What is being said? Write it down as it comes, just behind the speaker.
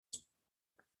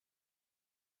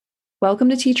Welcome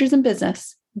to Teachers in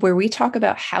Business, where we talk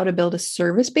about how to build a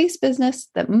service-based business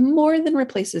that more than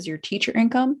replaces your teacher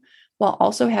income while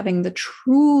also having the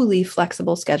truly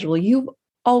flexible schedule you've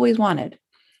always wanted.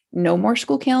 No more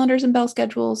school calendars and bell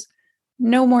schedules,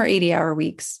 no more 80-hour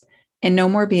weeks, and no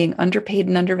more being underpaid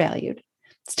and undervalued.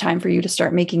 It's time for you to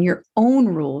start making your own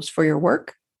rules for your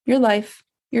work, your life,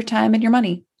 your time, and your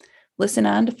money. Listen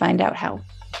on to find out how.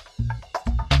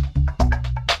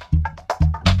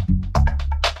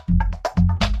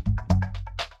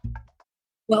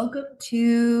 Welcome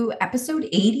to episode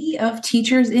 80 of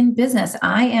Teachers in Business.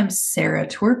 I am Sarah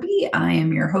Torpy. I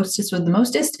am your hostess with the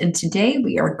mostest, and today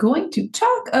we are going to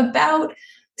talk about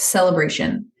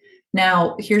celebration.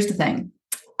 Now, here's the thing.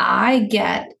 I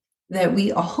get that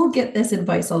we all get this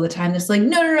advice all the time. It's like,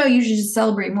 no, you should just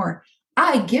celebrate more.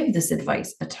 I give this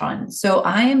advice a ton, so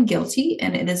I am guilty,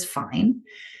 and it is fine.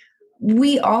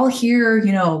 We all hear,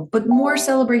 but more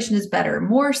celebration is better.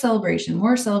 More celebration,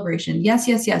 more celebration. Yes.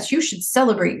 You should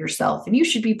celebrate yourself and you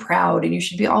should be proud and you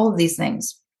should be all of these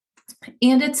things.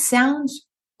 And it sounds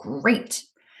great.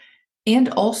 And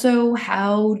also,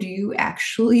 how do you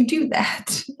actually do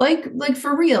that? Like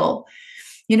for real?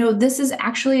 This is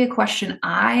actually a question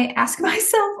I ask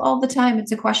myself all the time.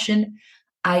 It's a question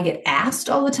I get asked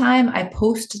all the time. I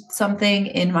posted something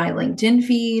in my LinkedIn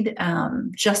feed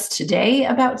just today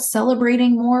about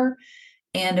celebrating more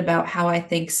and about how I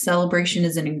think celebration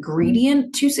is an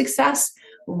ingredient to success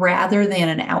rather than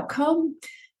an outcome.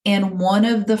 And one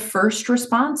of the first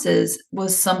responses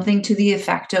was something to the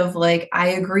effect of like, I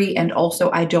agree. And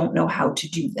also, I don't know how to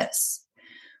do this,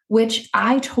 which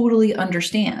I totally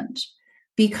understand.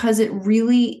 Because it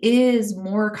really is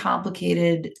more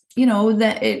complicated,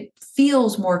 that it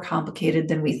feels more complicated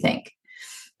than we think.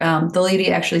 The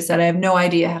lady actually said, I have no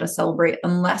idea how to celebrate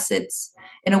unless it's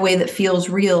in a way that feels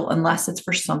real, unless it's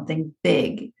for something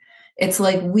big. It's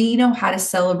like we know how to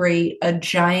celebrate a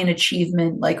giant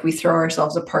achievement, like we throw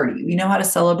ourselves a party. We know how to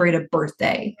celebrate a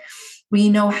birthday. We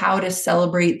know how to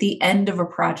celebrate the end of a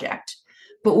project.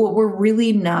 But what we're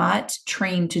really not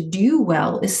trained to do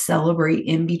well is celebrate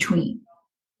in between.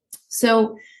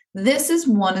 So this is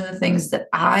one of the things that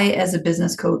I, as a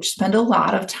business coach, spend a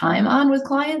lot of time on with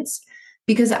clients,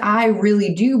 because I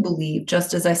really do believe,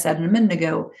 just as I said a minute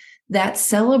ago, that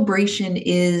celebration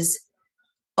is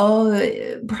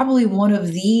probably one of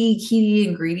the key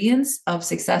ingredients of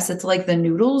success. It's like the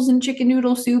noodles in chicken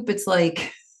noodle soup. It's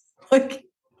like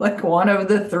one of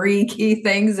the three key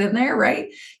things in there, right?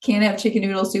 Can't have chicken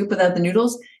noodle soup without the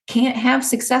noodles. Can't have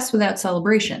success without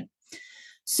celebration.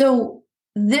 So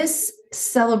this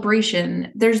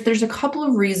celebration, there's a couple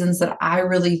of reasons that I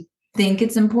really think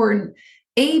it's important.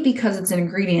 A, because it's an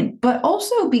ingredient, but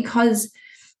also because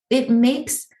it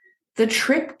makes the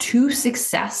trip to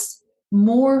success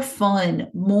more fun,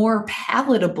 more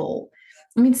palatable.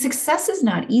 I mean, success is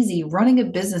not easy. Running a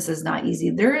business is not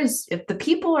easy. If the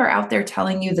people are out there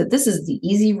telling you that this is the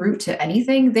easy route to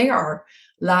anything, they are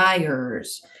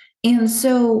liars. And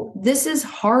so this is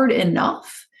hard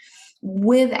enough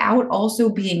without also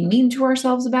being mean to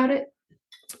ourselves about it.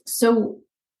 So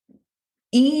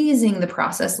easing the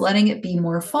process, letting it be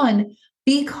more fun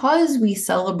because we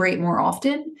celebrate more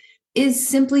often is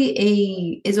simply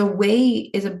a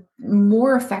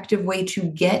more effective way to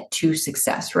get to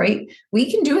success, right? We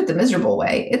can do it the miserable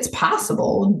way. It's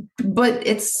possible, but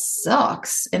it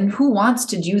sucks. And who wants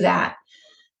to do that?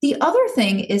 The other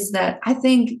thing is that I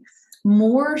think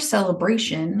more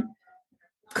celebration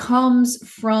comes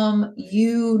from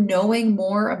you knowing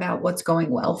more about what's going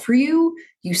well for you.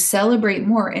 You celebrate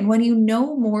more. And when you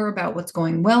know more about what's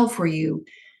going well for you,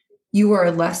 you are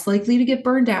less likely to get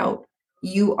burned out.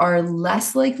 You are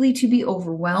less likely to be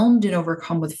overwhelmed and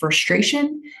overcome with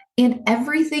frustration. And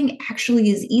everything actually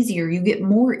is easier. You get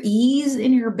more ease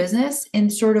in your business in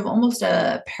sort of almost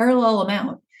a parallel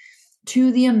amount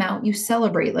to the amount you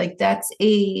celebrate. Like that's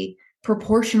a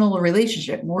proportional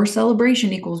relationship. More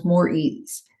celebration equals more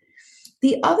ease.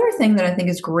 The other thing that I think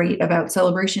is great about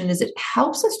celebration is it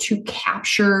helps us to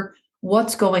capture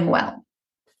what's going well.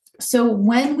 So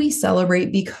when we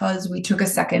celebrate because we took a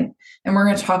second, and we're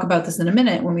going to talk about this in a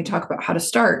minute when we talk about how to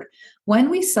start, when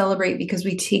we celebrate because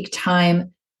we take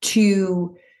time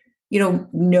to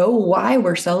know why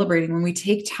we're celebrating, when we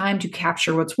take time to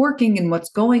capture what's working and what's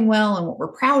going well and what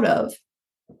we're proud of,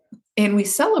 and we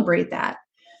celebrate that,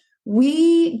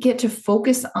 we get to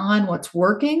focus on what's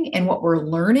working and what we're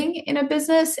learning in a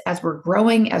business as we're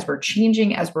growing, as we're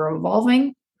changing, as we're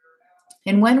evolving.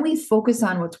 And when we focus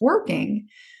on what's working,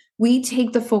 we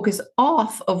take the focus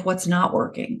off of what's not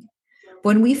working.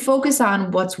 When we focus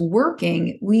on what's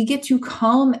working, we get to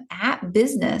come at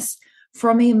business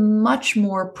from a much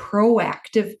more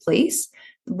proactive place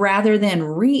rather than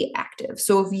reactive.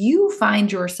 So if you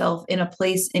find yourself in a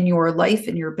place in your life,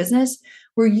 in your business,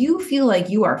 where you feel like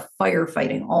you are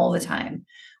firefighting all the time,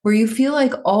 where you feel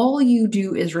like all you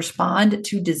do is respond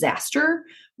to disaster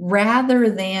rather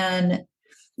than,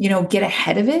 get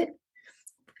ahead of it,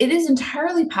 it is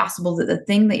entirely possible that the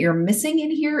thing that you're missing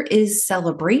in here is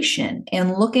celebration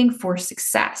and looking for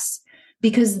success,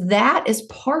 because that is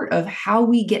part of how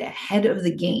we get ahead of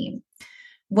the game.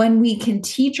 When we can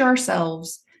teach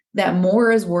ourselves that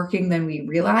more is working than we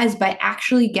realize by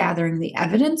actually gathering the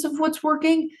evidence of what's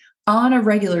working on a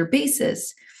regular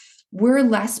basis, we're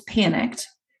less panicked,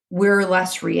 we're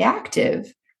less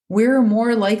reactive, we're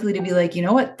more likely to be like, you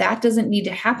know what, that doesn't need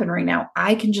to happen right now.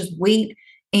 I can just wait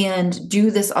and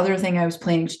do this other thing I was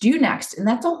planning to do next. And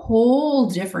that's a whole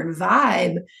different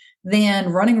vibe than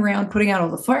running around, putting out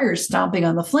all the fires, stomping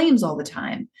on the flames all the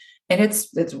time. And it's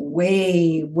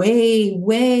way, way,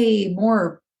 way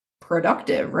more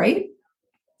productive, right?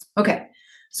 Okay.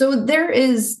 So there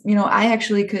is, I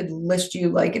actually could list you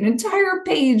like an entire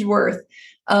page worth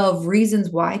of reasons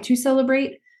why to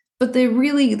celebrate, but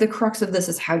the crux of this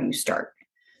is how you start.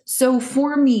 So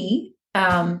for me,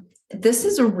 this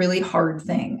is a really hard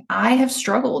thing. I have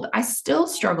struggled. I still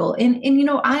struggle. And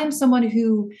I am someone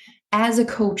who, as a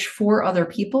coach for other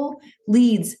people,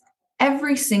 leads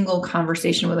every single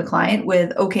conversation with a client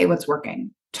with, okay, what's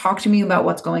working? Talk to me about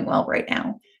what's going well right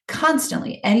now.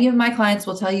 Constantly. Any of my clients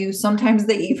will tell you, sometimes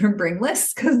they even bring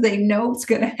lists because they know it's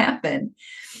going to happen.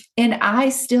 And I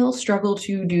still struggle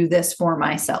to do this for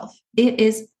myself. It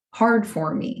is hard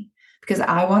for me because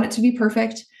I want it to be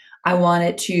perfect. I want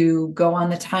it to go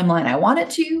on the timeline I want it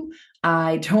to.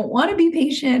 I don't want to be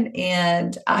patient,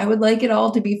 and I would like it all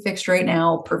to be fixed right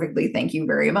now perfectly. Thank you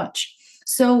very much.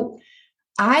 So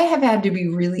I have had to be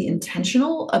really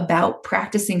intentional about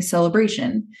practicing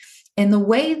celebration. And the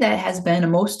way that has been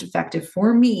most effective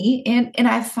for me, and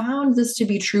I've found this to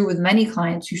be true with many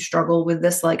clients who struggle with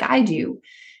this like I do,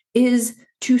 is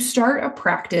to start a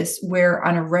practice where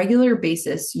on a regular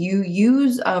basis, you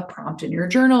use a prompt in your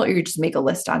journal, or you just make a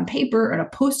list on paper and a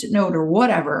Post-it note or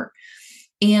whatever.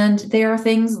 And there are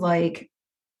things like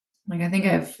I think I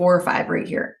have 4 or 5 right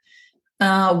here.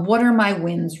 What are my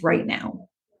wins right now?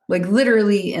 Like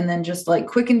literally, and then just like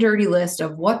quick and dirty list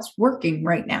of what's working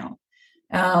right now.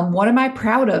 What am I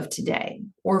proud of today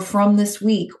or from this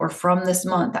week or from this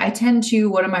month? I tend to,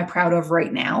 what am I proud of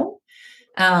right now?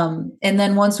 And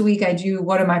then once a week, I do,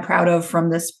 what am I proud of from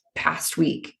this past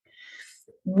week?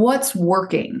 What's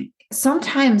working?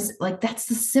 Sometimes, like, that's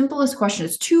the simplest question.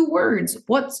 It's 2 words.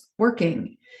 What's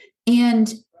working?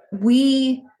 And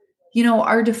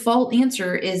our default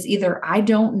answer is either I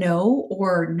don't know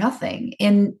or nothing.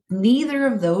 And neither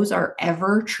of those are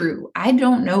ever true. I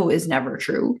don't know is never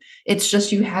true. It's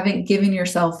just you haven't given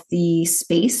yourself the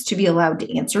space to be allowed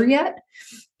to answer yet.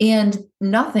 And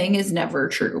nothing is never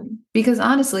true, because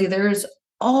honestly, there's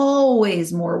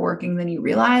always more working than you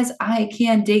realize. I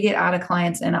can dig it out of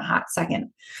clients in a hot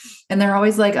second. And they're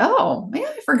always like, oh, man,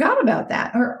 I forgot about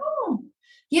that. Or, oh,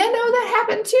 yeah, no, that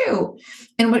happened too.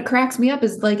 And what cracks me up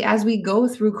is like, as we go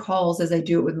through calls, as I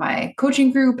do it with my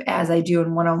coaching group, as I do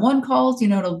in one-on-one calls,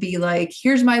 it'll be like,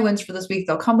 here's my wins for this week.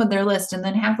 They'll come with their list. And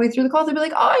then halfway through the call, they'll be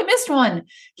like, oh, I missed one.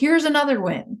 Here's another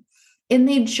win. And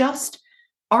they just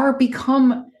are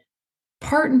become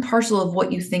part and parcel of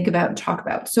what you think about and talk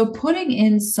about. So putting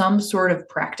in some sort of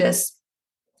practice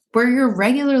where you're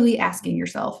regularly asking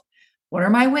yourself, what are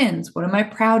my wins? What am I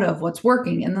proud of? What's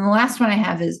working? And then the last one I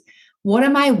have is, what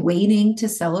am I waiting to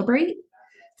celebrate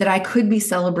that I could be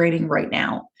celebrating right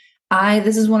now?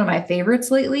 This is one of my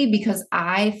favorites lately, because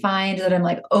I find that I'm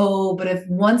like, oh, but if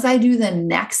once I do the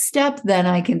next step, then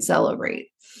I can celebrate.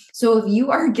 So if you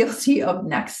are guilty of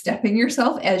next stepping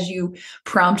yourself as you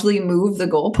promptly move the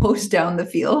goalpost down the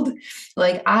field,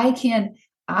 like I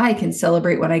can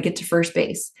celebrate when I get to first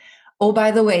base. Oh,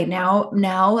 by the way, now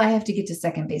I have to get to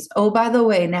second base. Oh, by the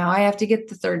way, now I have to get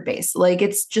to third base. Like,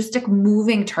 it's just a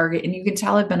moving target. And you can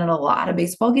tell I've been at a lot of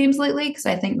baseball games lately, because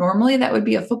I think normally that would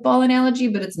be a football analogy,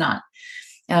 but it's not.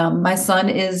 My son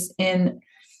is in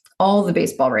all the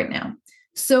baseball right now.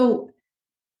 So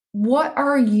what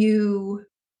are you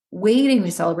waiting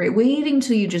to celebrate, waiting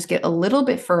till you just get a little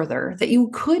bit further that you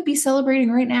could be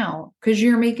celebrating right now because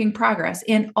you're making progress,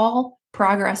 and all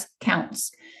progress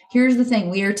counts. Here's the thing.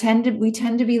 We tend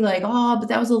to be like, oh, but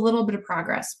that was a little bit of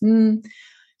progress.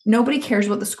 Nobody cares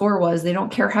what the score was. They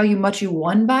don't care how much you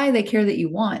won by. They care that you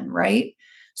won, right?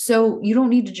 So you don't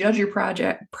need to judge your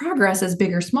progress as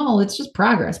big or small. It's just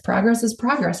progress. Progress is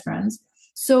progress, friends.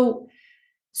 So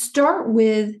start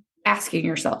with asking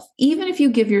yourself, even if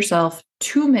you give yourself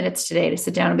 2 minutes today to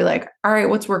sit down and be like, all right,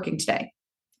 what's working today?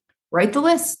 Write the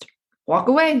list, walk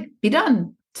away, be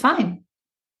done. It's fine.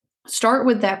 Start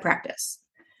with that practice.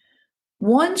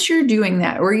 Once you're doing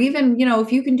that, or even,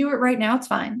 if you can do it right now, it's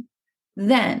fine.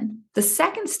 Then the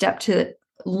second step to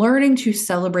learning to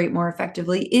celebrate more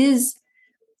effectively is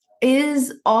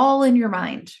all in your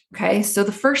mind. Okay. So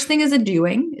the first thing is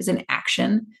an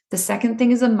action. The second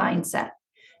thing is a mindset.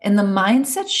 And the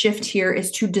mindset shift here is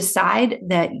to decide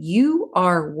that you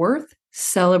are worth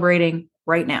celebrating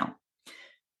right now.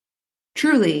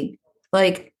 Truly,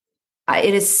 like,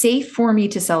 it is safe for me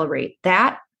to celebrate.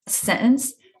 That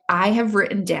sentence I have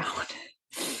written down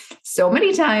so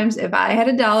many times. If I had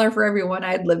 $1 for everyone,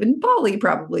 I'd live in Bali,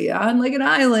 probably on like an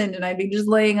island, and I'd be just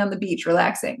laying on the beach,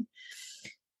 relaxing.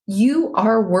 You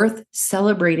are worth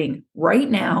celebrating right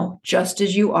now, just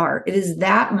as you are. It is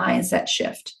that mindset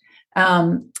shift.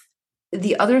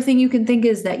 The other thing you can think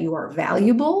is that you are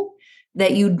valuable,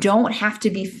 that you don't have to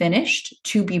be finished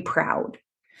to be proud.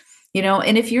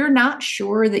 And if you're not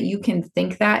sure that you can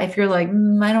think that, if you're like, I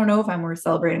don't know if I'm worth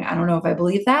celebrating, I don't know if I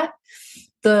believe that,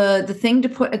 the thing to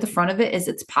put at the front of it is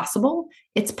it's possible.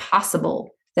 It's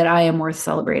possible that I am worth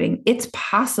celebrating. It's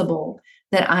possible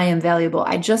that I am valuable.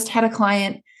 I just had a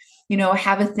client,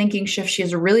 have a thinking shift. She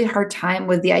has a really hard time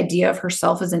with the idea of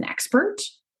herself as an expert.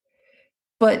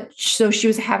 But so she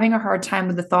was having a hard time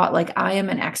with the thought, like, I am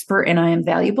an expert and I am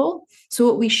valuable. So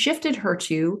what we shifted her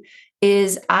to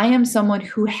is, I am someone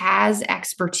who has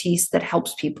expertise that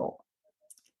helps people.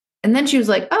 And then she was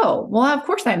like, oh, well, of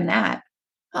course I'm that.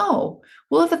 Oh,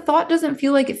 well, if a thought doesn't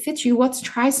feel like it fits you, let's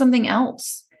try something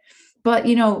else. But,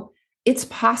 it's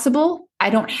possible. I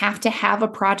don't have to have a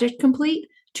project complete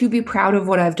to be proud of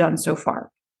what I've done so far.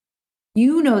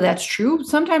 That's true.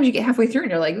 Sometimes you get halfway through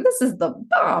and you're like, this is the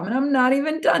bomb and I'm not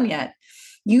even done yet.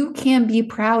 You can be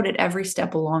proud at every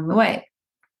step along the way.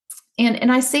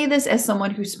 And I say this as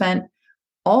someone who spent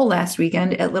all last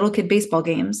weekend at little kid baseball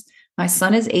games. My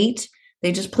son is 8.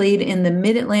 They just played in the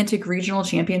Mid-Atlantic Regional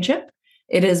Championship.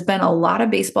 It has been a lot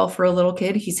of baseball for a little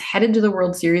kid. He's headed to the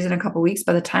World Series in a couple of weeks.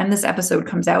 By the time this episode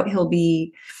comes out, he'll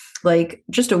be like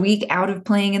just a week out of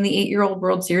playing in the 8-year-old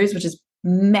World Series, which is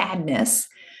madness.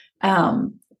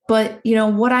 But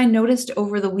what I noticed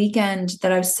over the weekend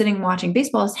that I was sitting watching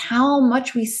baseball is how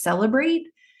much we celebrate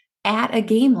at a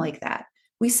game like that.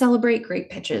 We celebrate great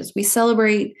pitches. We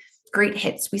celebrate great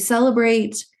hits. We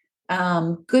celebrate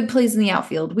good plays in the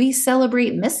outfield. We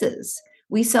celebrate misses.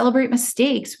 We celebrate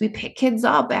mistakes. We pick kids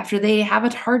up after they have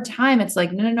a hard time. It's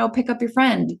like, no, pick up your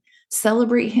friend.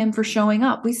 Celebrate him for showing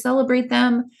up. We celebrate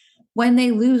them when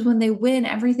they lose, when they win,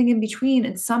 everything in between.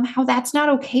 And somehow that's not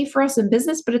okay for us in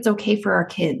business, but it's okay for our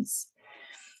kids.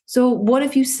 So what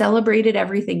if you celebrated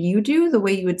everything you do the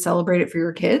way you would celebrate it for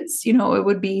your kids? It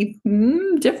would be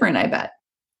different, I bet.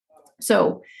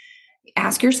 So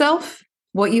ask yourself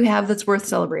what you have that's worth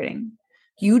celebrating.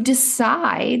 You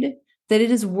decide that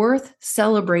it is worth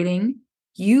celebrating.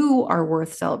 You are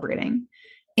worth celebrating.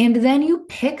 And then you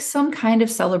pick some kind of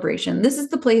celebration. This is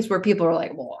the place where people are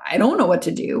like, well, I don't know what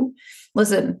to do.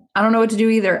 Listen, I don't know what to do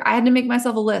either. I had to make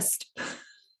myself a list.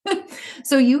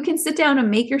 So you can sit down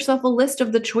and make yourself a list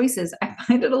of the choices. I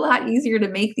find it a lot easier to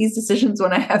make these decisions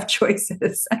when I have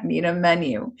choices. I need a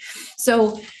menu.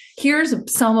 So here's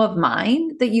some of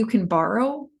mine that you can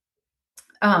borrow.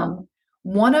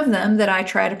 One of them that I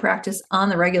try to practice on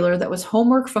the regular, that was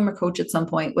homework from a coach at some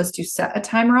point, was to set a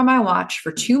timer on my watch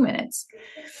for 2 minutes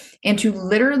and to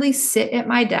literally sit at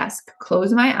my desk,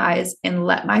 close my eyes, and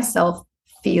let myself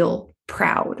feel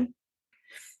proud.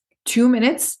 2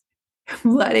 minutes,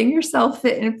 letting yourself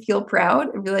sit and feel proud,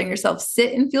 letting yourself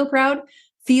sit and feel proud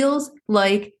feels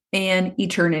like an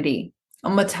eternity.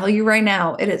 I'm going to tell you right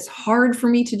now, it is hard for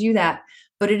me to do that,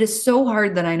 but it is so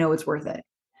hard that I know it's worth it.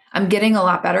 I'm getting a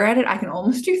lot better at it. I can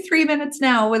almost do 3 minutes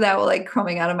now without like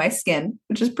coming out of my skin,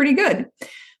 which is pretty good.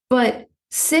 But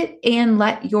sit and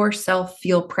let yourself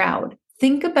feel proud.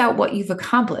 Think about what you've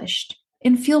accomplished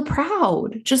and feel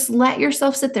proud. Just let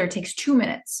yourself sit there. It takes 2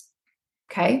 minutes.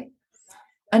 Okay.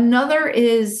 Another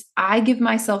is I give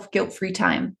myself guilt-free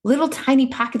time, little tiny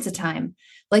pockets of time.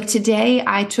 Like today,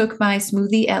 I took my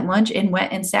smoothie at lunch and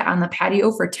went and sat on the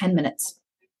patio for 10 minutes.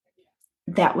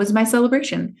 That was my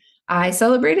celebration. I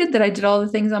celebrated that I did all the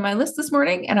things on my list this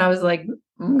morning. And I was like,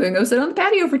 I'm going to go sit on the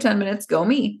patio for 10 minutes. Go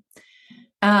me.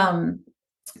 I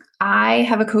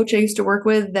have a coach I used to work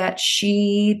with that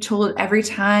she told every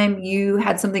time you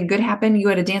had something good happen, you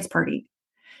had a dance party.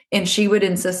 And she would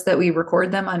insist that we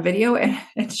record them on video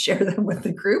and share them with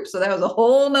the group. So that was a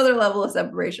whole nother level of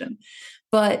separation.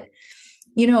 But,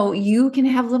 you can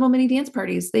have little mini dance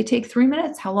parties. They take 3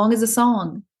 minutes. How long is a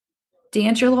song?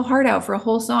 dance your little heart out for a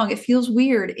whole song. It feels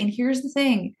weird. And here's the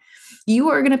thing. You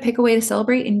are going to pick a way to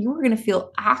celebrate and you are going to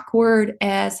feel awkward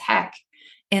as heck.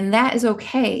 And that is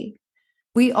okay.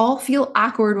 We all feel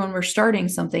awkward when we're starting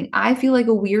something. I feel like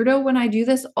a weirdo when I do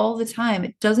this all the time.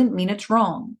 It doesn't mean it's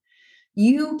wrong.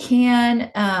 You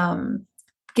can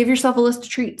give yourself a list of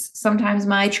treats. Sometimes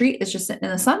my treat is just sitting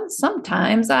in the sun.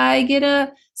 Sometimes I get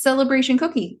a celebration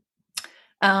cookie.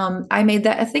 I made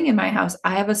that a thing in my house.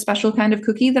 I have a special kind of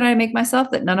cookie that I make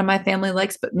myself that none of my family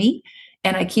likes but me.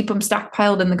 And I keep them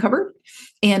stockpiled in the cupboard.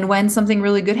 And when something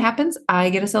really good happens, I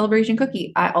get a celebration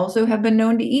cookie. I also have been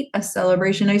known to eat a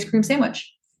celebration ice cream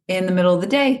sandwich in the middle of the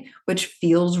day, which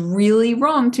feels really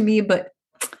wrong to me, but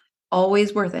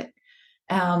always worth it.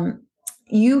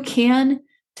 You can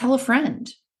tell a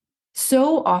friend.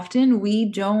 So often we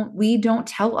don't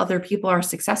tell other people our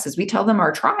successes. We tell them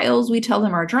our trials, we tell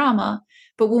them our drama,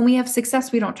 but when we have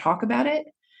success, we don't talk about it.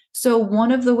 So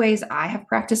one of the ways I have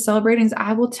practiced celebrating is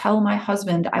I will tell my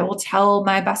husband, I will tell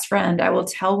my best friend, I will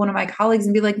tell one of my colleagues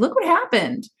and be like, look what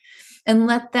happened, and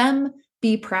let them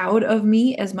be proud of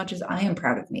me as much as I am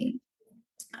proud of me.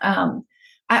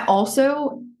 I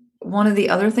also, one of the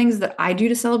other things that I do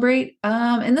to celebrate,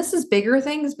 and this is bigger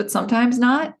things, but sometimes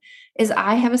not, is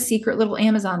I have a secret little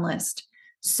Amazon list.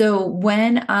 So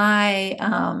when I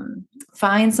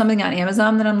find something on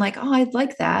Amazon that I'm like, oh, I'd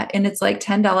like that, and it's like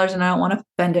 $10 and I don't want to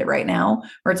spend it right now,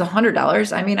 or it's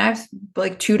 $100. I mean, I have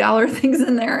like $2 things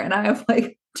in there and I have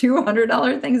like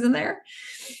 $200 things in there.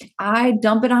 I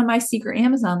dump it on my secret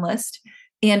Amazon list.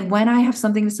 And when I have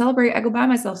something to celebrate, I go buy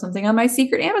myself something on my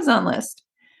secret Amazon list.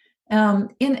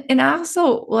 And I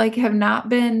also like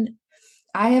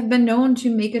I have been known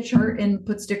to make a chart and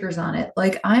put stickers on it.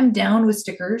 Like I'm down with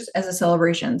stickers as a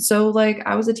celebration. So like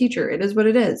I was a teacher. It is what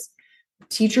it is.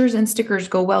 Teachers and stickers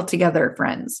go well together,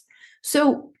 friends.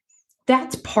 So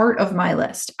that's part of my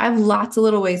list. I have lots of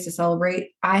little ways to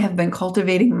celebrate. I have been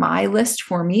cultivating my list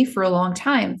for me for a long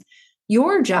time.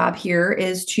 Your job here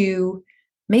is to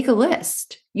make a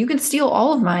list. You can steal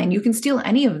all of mine. You can steal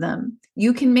any of them.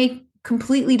 You can make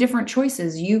completely different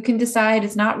choices. You can decide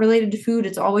it's not related to food.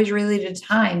 It's always related to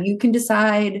time. You can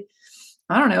decide,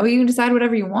 I don't know, you can decide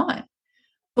whatever you want.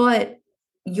 But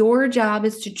your job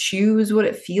is to choose what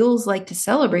it feels like to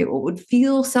celebrate, what would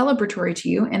feel celebratory to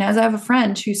you. And as I have a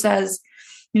friend who says,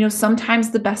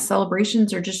 sometimes the best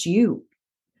celebrations are just you.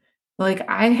 Like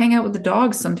I hang out with the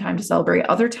dogs sometimes to celebrate.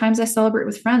 Other times I celebrate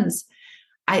with friends.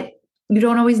 You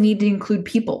don't always need to include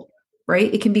people,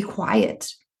 right? It can be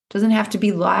quiet. It doesn't have to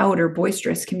be loud or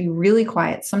boisterous. It can be really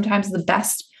quiet. Sometimes the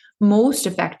best, most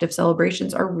effective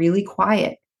celebrations are really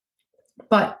quiet.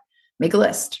 But make a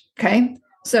list, okay?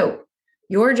 So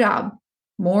your job,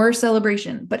 more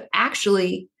celebration, but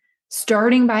actually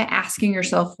starting by asking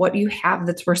yourself what you have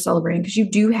that's worth celebrating, because you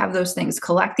do have those things.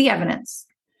 Collect the evidence.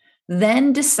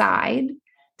 Then decide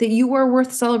that you are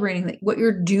worth celebrating, that what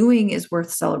you're doing is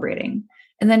worth celebrating,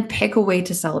 and then pick a way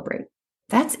to celebrate.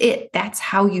 That's it. That's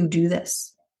how you do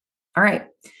this. All right.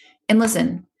 And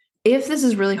listen, if this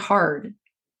is really hard,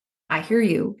 I hear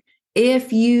you.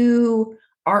 If you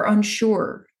are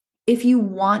unsure, if you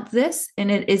want this and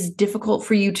it is difficult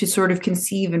for you to sort of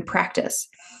conceive and practice,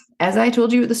 as I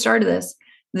told you at the start of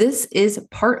this is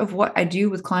part of what I do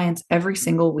with clients every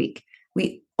single week.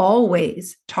 We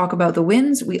always talk about the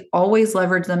wins. We always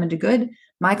leverage them into good.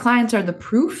 My clients are the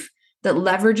proof that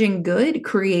leveraging good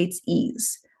creates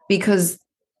ease, because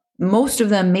most of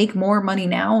them make more money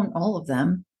now, all of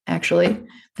them actually,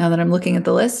 now that I'm looking at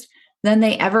the list, than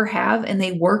they ever have, and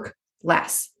they work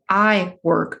less. I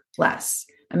work less.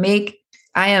 I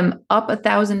am up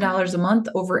 $1,000 a month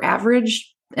over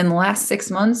average in the last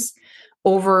 6 months.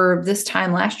 Over this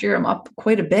time last year, I'm up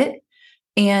quite a bit,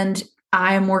 and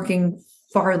I am working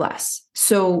far less.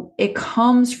 So it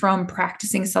comes from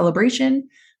practicing celebration,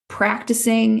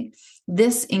 practicing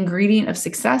this ingredient of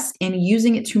success, and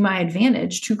using it to my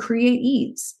advantage to create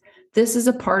ease. This is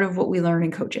a part of what we learn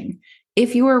in coaching.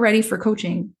 If you are ready for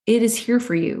coaching, it is here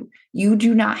for you. You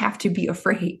do not have to be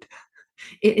afraid.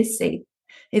 It is safe.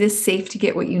 It is safe to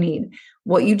get what you need.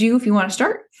 What you do if you want to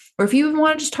start, or if you even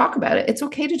want to just talk about it, it's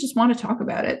okay to just want to talk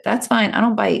about it. That's fine. I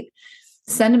don't bite.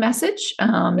 Send a message.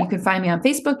 You can find me on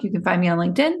Facebook. You can find me on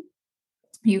LinkedIn.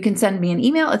 You can send me an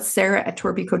email. It's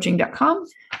sarah@torpycoaching.com.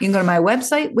 You can go to my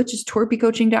website, which is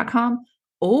torpycoaching.com,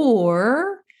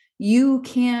 or you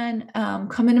can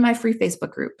come into my free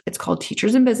Facebook group. It's called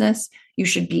Teachers in Business. You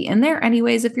should be in there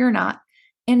anyways if you're not.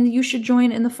 And you should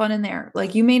join in the fun in there.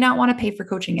 Like, you may not want to pay for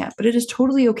coaching yet, but it is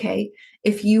totally okay.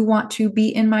 If you want to be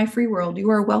in my free world, you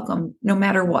are welcome no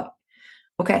matter what.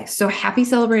 Okay, so happy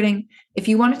celebrating. If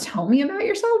you want to tell me about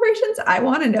your celebrations, I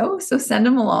want to know. So send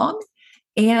them along.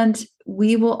 And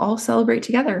we will all celebrate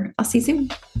together. I'll see you soon.